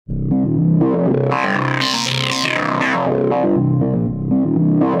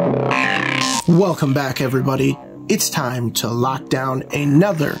Welcome back, everybody. It's time to lock down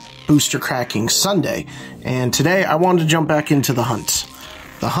another booster cracking Sunday, and today I wanted to jump back into the hunt.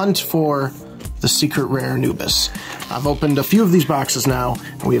 The hunt for the secret rare Anubis. I've opened a few of these boxes now,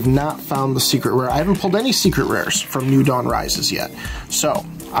 and we have not found the secret rare. I haven't pulled any secret rares from New Dawn Rises yet. So,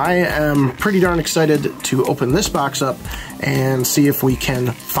 I am pretty darn excited to open this box up and see if we can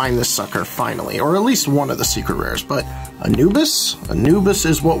find this sucker finally, or at least one of the secret rares. But Anubis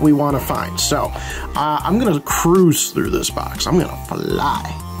is what we want to find. So, I'm going to cruise through this box. I'm going to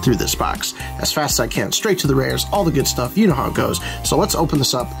fly through this box as fast as I can, straight to the rares, all the good stuff. You know how it goes. So let's open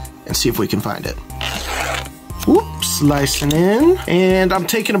this up and see if we can find it. Whoops, slicing in. And I'm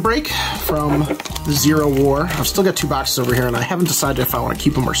taking a break from the Zero War. I've still got two boxes over here, and I haven't decided if I want to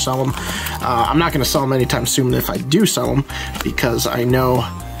keep them or sell them. I'm not going to sell them anytime soon if I do sell them, because I know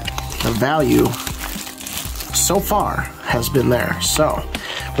the value so far has been there. So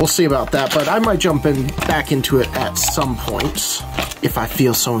we'll see about that, but I might jump back into it at some point if I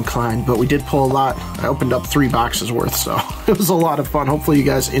feel so inclined. But we did pull a lot. I opened up 3 boxes worth, so it was a lot of fun. Hopefully you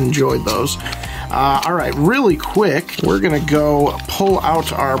guys enjoyed those. Alright, really quick, we're gonna go pull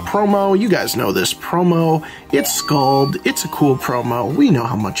out our promo. You guys know this promo. It's Scald. It's a cool promo. We know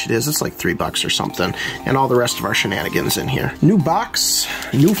how much it is. It's like $3 or something. And all the rest of our shenanigans in here. New box,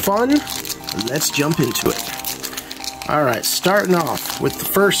 new fun. Let's jump into it. Alright, starting off with the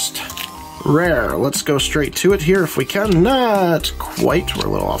first rare. Let's go straight to it here if we can. Not quite. We're a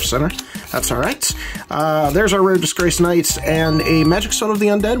little off center. That's alright. There's our Rare Disgrace Knights and a Magic Stone of the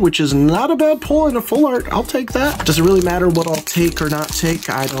Undead, which is not a bad pull in a full art. I'll take that. Does it really matter what I'll take or not take?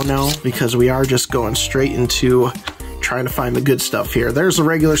 I don't know, because we are just going straight into trying to find the good stuff here. There's a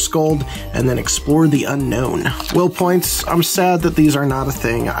regular Scold, and then Explore the Unknown. Will points. I'm sad that these are not a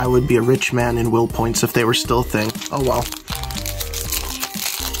thing. I would be a rich man in will points if they were still a thing. Oh well.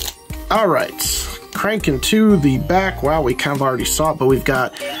 Alright. Cranking to the back. Wow, we kind of already saw it, but we've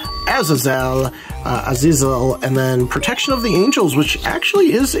got Azazel, and then Protection of the Angels, which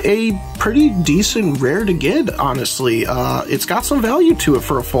actually is a pretty decent rare to get, honestly. It's got some value to it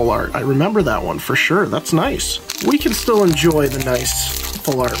for a full art. I remember that one for sure. That's nice. We can still enjoy the nice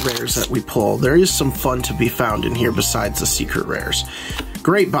full art rares that we pull. There is some fun to be found in here besides the secret rares.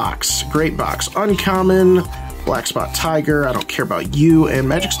 Great box. Great box. Uncommon, Black Spot Tiger, I don't care about you, and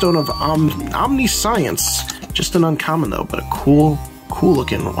Magic Stone of Omniscience. Just an uncommon though, but a cool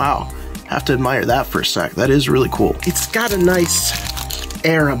looking. Wow, have to admire that for a sec. That is really cool. It's got a nice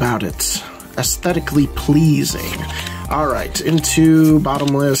air about it, aesthetically pleasing. Alright, into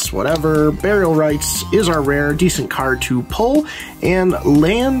bottomless, whatever. Burial Rites is our rare, decent card to pull, and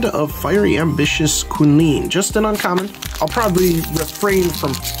Land of Fiery Ambitious Kunlun, just an uncommon. I'll probably refrain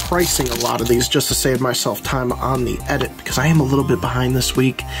from pricing a lot of these just to save myself time on the edit, because I am a little bit behind this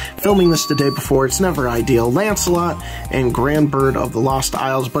week. Filming this the day before, it's never ideal. Lancelot and Grand Bird of the Lost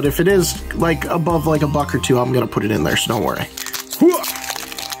Isles, but if it is like above like $1 or $2, I'm gonna put it in there, so don't worry.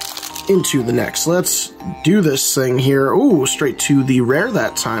 Into the next. Let's do this thing here. Ooh, straight to the rare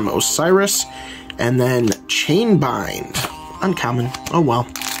that time. Osiris, and then Chainbind. Uncommon. Oh well.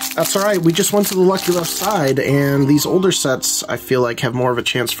 That's alright, we just went to the lucky left side, and these older sets, I feel like, have more of a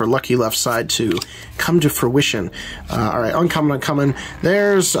chance for lucky left side to come to fruition. Alright, uncommon.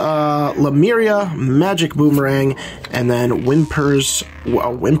 There's Lemuria, Magic Boomerang, and then Whispers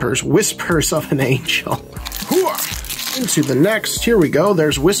of an Angel. Into the next, here we go,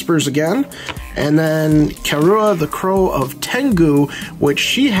 there's Whispers again, and then Karua, the Crow of Tengu, which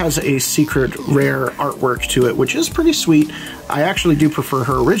she has a secret rare artwork to it, which is pretty sweet. I actually do prefer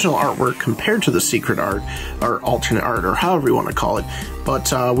her original artwork compared to the secret art, or alternate art, or however you want to call it,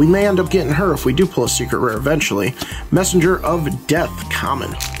 but we may end up getting her if we do pull a secret rare eventually. Messenger of Death,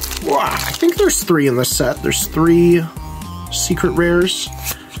 common. Wow, I think there's 3 in this set. There's 3 secret rares.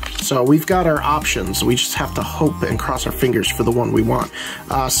 So we've got our options. We just have to hope and cross our fingers for the one we want.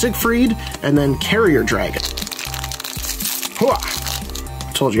 Siegfried, and then Carrier Dragon.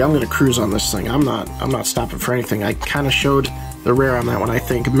 Told you I'm gonna cruise on this thing. I'm not stopping for anything. I kind of showed the rare on that one, I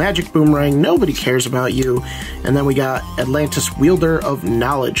think. Magic Boomerang, nobody cares about you. And then we got Atlantis, Wielder of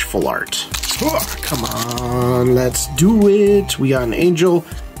Knowledge, full art. Come on, let's do it. We got an angel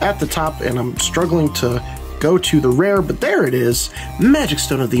at the top, and I'm struggling to go to the rare, but there it is. Magic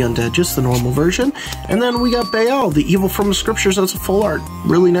Stone of the Undead, just the normal version. And then we got Baal, the Evil from the Scriptures. That's a full art.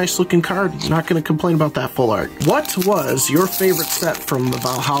 Really nice looking card. Not going to complain about that full art. What was your favorite set from the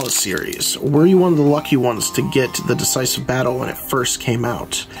Valhalla series? Were you one of the lucky ones to get the Decisive Battle when it first came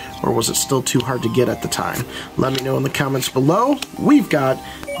out? Or was it still too hard to get at the time? Let me know in the comments below. We've got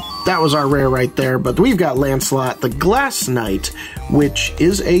that was our rare right there. But we've got Lancelot, the Glass Knight, which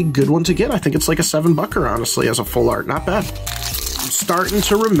is a good one to get. I think it's like a $7-bucker, honestly, as a full art. Not bad. I'm starting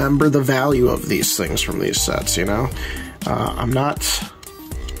to remember the value of these things from these sets, you know? I'm not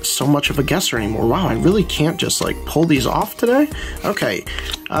so much of a guesser anymore. Wow, I really can't just like pull these off today. Okay,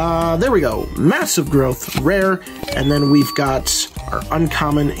 there we go. Massive Growth, rare, and then we've got our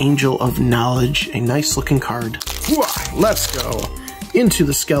uncommon Angel of Knowledge, a nice looking card. Let's go into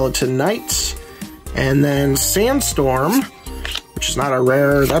the Skeleton Knight, and then Sandstorm, which is not a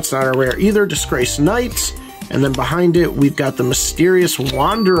rare. That's not a rare either. Disgraced Knight. And then behind it, we've got the Mysterious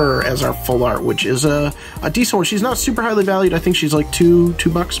Wanderer as our full art, which is a decent one. She's not super highly valued. I think she's like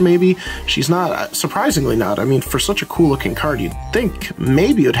 $2 maybe. She's not, surprisingly not. I mean, for such a cool looking card, you'd think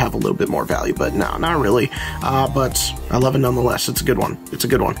maybe it would have a little bit more value, but no, not really. But I love it nonetheless. It's a good one. It's a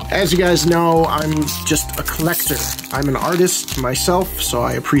good one. As you guys know, I'm just a collector. I'm an artist myself, so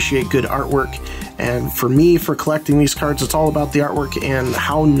I appreciate good artwork. And for me, for collecting these cards, it's all about the artwork and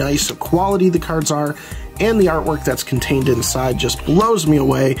how nice a quality the cards are. And the artwork that's contained inside just blows me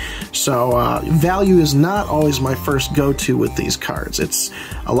away. So value is not always my first go-to with these cards. It's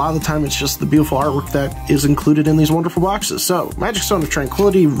a lot of the time it's just the beautiful artwork that is included in these wonderful boxes. So Magic Stone of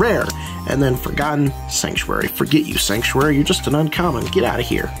Tranquility, rare, and then Forgotten Sanctuary. Forget you, Sanctuary. You're just an uncommon. Get out of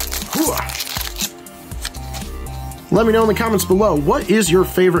here. Let me know in the comments below, what is your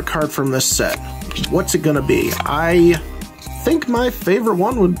favorite card from this set? What's it gonna be? I think my favorite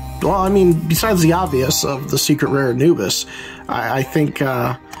one would, well, I mean, besides the obvious of the Secret Rare Anubis, I think,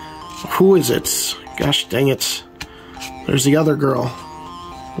 who is it? Gosh dang it. There's the other girl.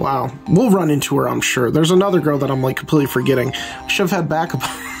 Wow. We'll run into her, I'm sure. There's another girl that I'm, like, completely forgetting. I should have had backup.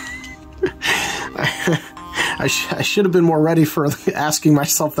 I should have been more ready for asking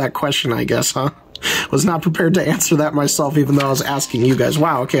myself that question, I guess, huh? Was not prepared to answer that myself, even though I was asking you guys.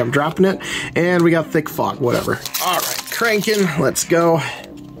 Wow, okay, I'm dropping it. And we got Thick Fog, whatever. All right, cranking, let's go.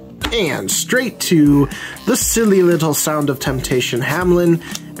 And straight to the silly little Sound of Temptation Hamlin.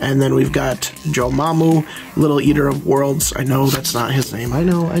 And then we've got Jomamu, Little Eater of Worlds. I know that's not his name. I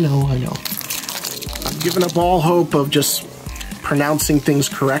know. I've given up all hope of just pronouncing things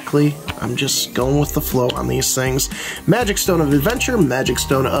correctly. I'm just going with the flow on these things. Magic Stone of Adventure, Magic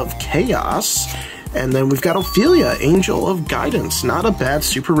Stone of Chaos, and then we've got Ophelia, Angel of Guidance. Not a bad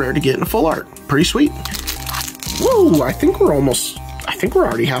super rare to get in a full art. Pretty sweet. Woo, I think we're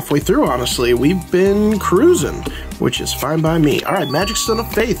already halfway through, honestly. We've been cruising, which is fine by me. All right, Magic Stone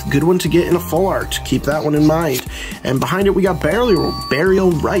of Faith, good one to get in a full art. Keep that one in mind. And behind it, we got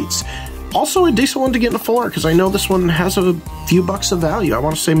Burial Rites. Also a decent one to get in a full art, because I know this one has a few bucks of value. I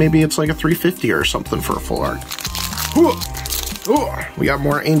want to say maybe it's like a $3.50 or something for a full art. We got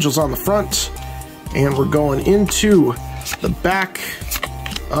more angels on the front, and we're going into the back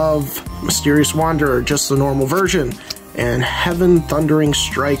of Mysterious Wanderer, just the normal version, and Heaven Thundering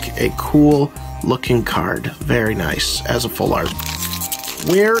Strike, a cool looking card. Very nice as a full art.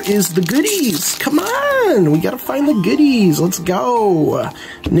 Where is the goodies? Come on! We gotta find the goodies. Let's go.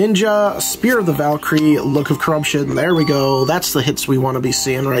 Ninja, Spear of the Valkyrie, Look of Corruption. There we go. That's the hits we want to be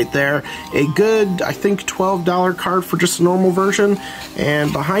seeing right there. A good, I think, $12 card for just a normal version.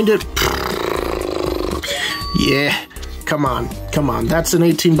 And behind it, yeah. Come on. That's an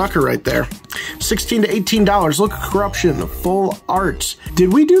 18-bucker right there. $16 to $18. Look of Corruption, full art.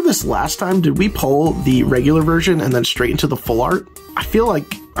 Did we do this last time? Did we pull the regular version and then straight into the full art? I feel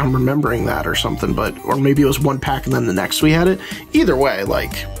like I'm remembering that or something, or maybe it was one pack and then the next we had it. Either way,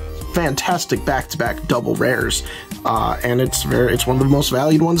 like, fantastic back-to-back double rares. And it's one of the most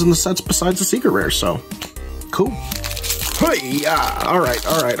valued ones in the sets besides the secret rares, so cool. Hey-ya! All right.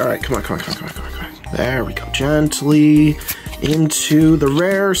 Come on. There we go. Gently into the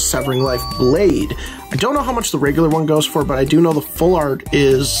rare Severing Life Blade. I don't know how much the regular one goes for, but I do know the full art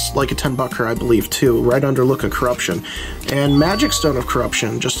is like a 10-bucker, I believe, too, right under Look of Corruption. And Magic Stone of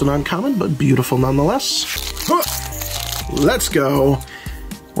Corruption, just an uncommon, but beautiful nonetheless. Let's go.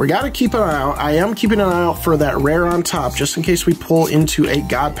 We gotta keep an eye out. I am keeping an eye out for that rare on top, just in case we pull into a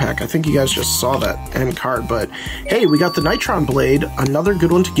God Pack. I think you guys just saw that end card, but hey, we got the Nitron Blade, another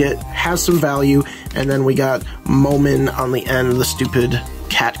good one to get, has some value, and then we got Momin on the end, the stupid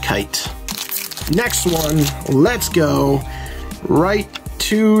cat kite. Next one, let's go right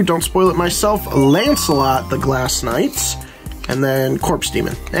to, don't spoil it myself, Lancelot, the Glass Knight, and then Corpse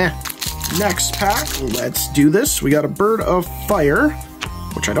Demon. Next pack, let's do this. We got a Bird of Fire,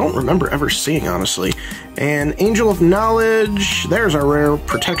 which I don't remember ever seeing, honestly. And Angel of Knowledge, there's our rare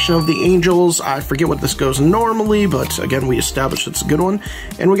Protection of the Angels. I forget what this goes normally, but again, we established it's a good one.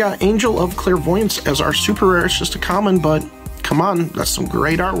 And we got Angel of Clairvoyance as our super rare. It's just a common, but come on, that's some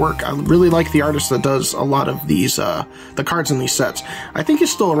great artwork. I really like the artist that does a lot of these, the cards in these sets. I think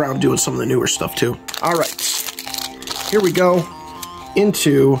he's still around doing some of the newer stuff too. All right, here we go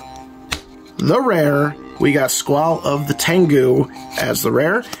into the rare. We got Squall of the Tengu as the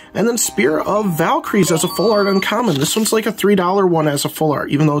rare, and then Spear of Valkyries as a full art uncommon. This one's like a $3 one as a full art,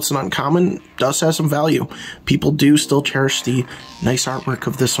 even though it's an uncommon, does have some value. People do still cherish the nice artwork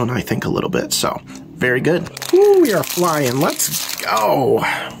of this one, I think, a little bit, so very good. Ooh, we are flying. Let's go.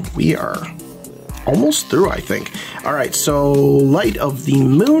 We are almost through, I think. All right, so Light of the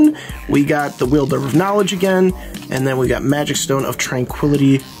Moon, we got the Wielder of Knowledge again, and then we got Magic Stone of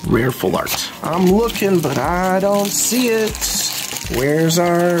Tranquility, rare full art. I'm looking, but I don't see it. Where's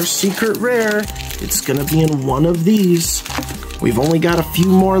our secret rare? It's gonna be in one of these. We've only got a few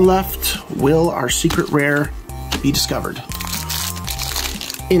more left. Will our secret rare be discovered?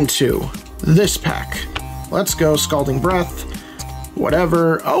 Into this pack. Let's go, Scalding Breath.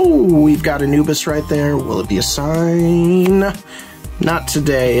 Whatever. Oh, we've got Anubis right there. Will it be a sign? Not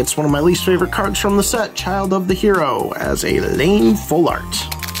today. It's one of my least favorite cards from the set, Child of the Hero, as a lame full art.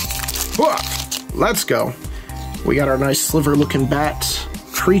 Let's go. We got our nice sliver-looking bat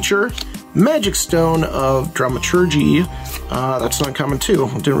creature. Magic Stone of Dramaturgy. That's not common too.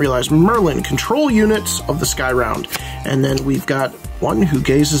 Didn't realize. Merlin, control units of the Sky Round. And then we've got One Who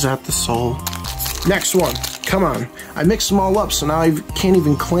Gazes at the Soul. Next one. Come on. I mixed them all up, so now I can't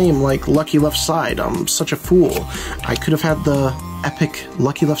even claim, like, Lucky Left Side. I'm such a fool. I could have had the epic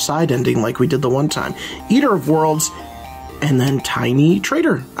Lucky Left Side ending like we did the one time. Eater of Worlds, and then Tiny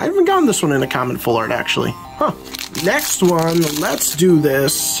Trader. I haven't gotten this one in a common full art, actually. Huh. Next one. Let's do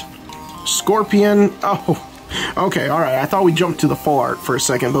this. Scorpion. Oh, okay, alright. I thought we jumped to the full art for a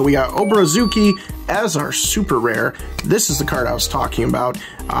second, but we got Obarazuki as our super rare. This is the card I was talking about.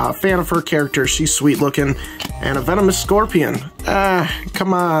 Fan of her character. She's sweet looking. And a Venomous Scorpion.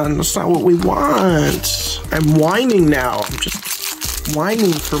 Come on. That's not what we want. I'm whining now. I'm just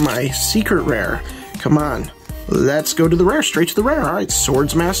whining for my secret rare. Come on. Let's go to the rare. Straight to the rare. Alright,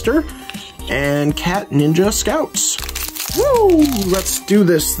 Swordsmaster and Cat Ninja Scouts. Woo! Let's do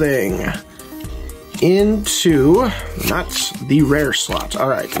this thing. Into, not the rare slot.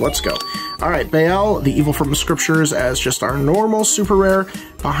 Alright, let's go. Alright, Baal, the Evil from the Scriptures, as just our normal super rare.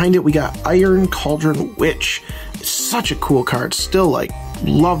 Behind it, we got Iron Cauldron Witch. It's such a cool card. Still, like,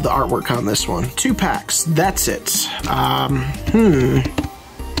 love the artwork on this one. 2 packs. That's it.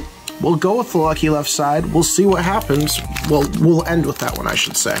 We'll go with the Lucky Left Side. We'll see what happens. We'll end with that one, I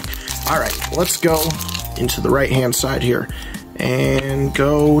should say. Alright, let's go into the right-hand side here. And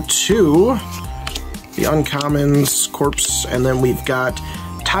go to the Uncommons, Corpse, and then we've got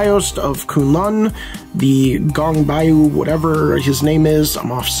Taoist of Kunlun, the Gongbayu, whatever his name is.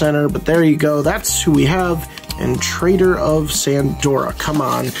 I'm off center, but there you go. That's who we have. And Trader of Sandora. Come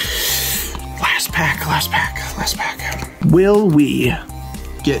on. Last pack, last pack, last pack. Will we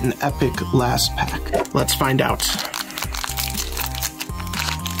get an epic last pack? Let's find out.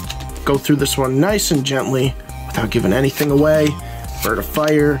 Go through this one nice and gently without giving anything away. Bird of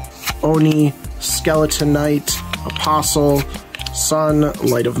Fire, Oni, Skeleton Knight, Apostle, Sun,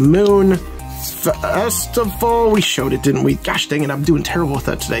 Light of Moon, Festival. We showed it, didn't we? Gosh dang it, I'm doing terrible with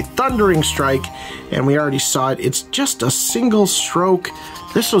that today. Thundering Strike, and we already saw it. It's just a single stroke.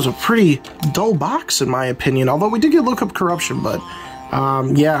 This was a pretty dull box, in my opinion, although we did get Lookup Corruption, but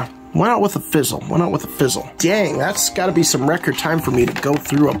yeah, went out with a fizzle. Went out with a fizzle. Dang, that's got to be some record time for me to go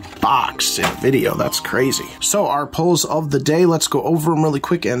through a box in a video. That's crazy. So our polls of the day, let's go over them really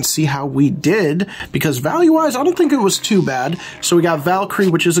quick and see how we did. Because value-wise, I don't think it was too bad. So we got Valkyrie,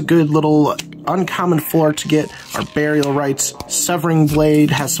 which is a good little uncommon floor to get. Our Burial Rites, Severing Blade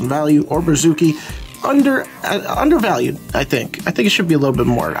has some value. Obarazuki, undervalued, I think. I think it should be a little bit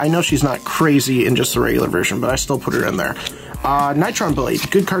more. I know she's not crazy in just the regular version, but I still put her in there. Nitron Blade,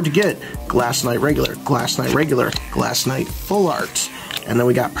 good card to get. Glass Knight regular, Glass Knight regular, Glass Knight full art. And then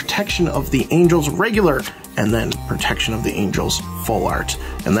we got Protection of the Angels regular, and then Protection of the Angels full art.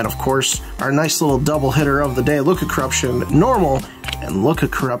 And then, of course, our nice little double hitter of the day, Look at Corruption normal, and Look at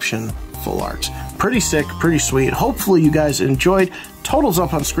Corruption full art. Pretty sick, pretty sweet. Hopefully you guys enjoyed. Totals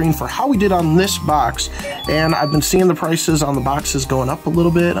up on screen for how we did on this box, and I've been seeing the prices on the boxes going up a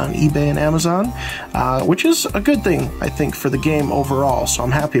little bit on eBay and Amazon, which is a good thing, I think, for the game overall, so I'm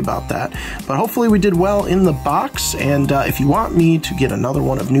happy about that. But hopefully we did well in the box, and if you want me to get another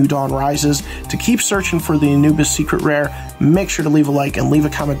one of New Dawn Rises, to keep searching for the Anubis Secret Rare, make sure to leave a like and leave a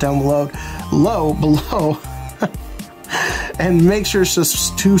comment down below. And make sure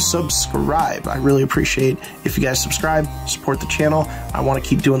to subscribe. I really appreciate if you guys subscribe, support the channel. I want to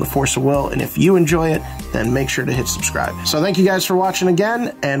keep doing the Force of Will, and if you enjoy it, then make sure to hit subscribe. So thank you guys for watching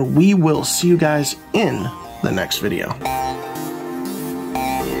again, and we will see you guys in the next video.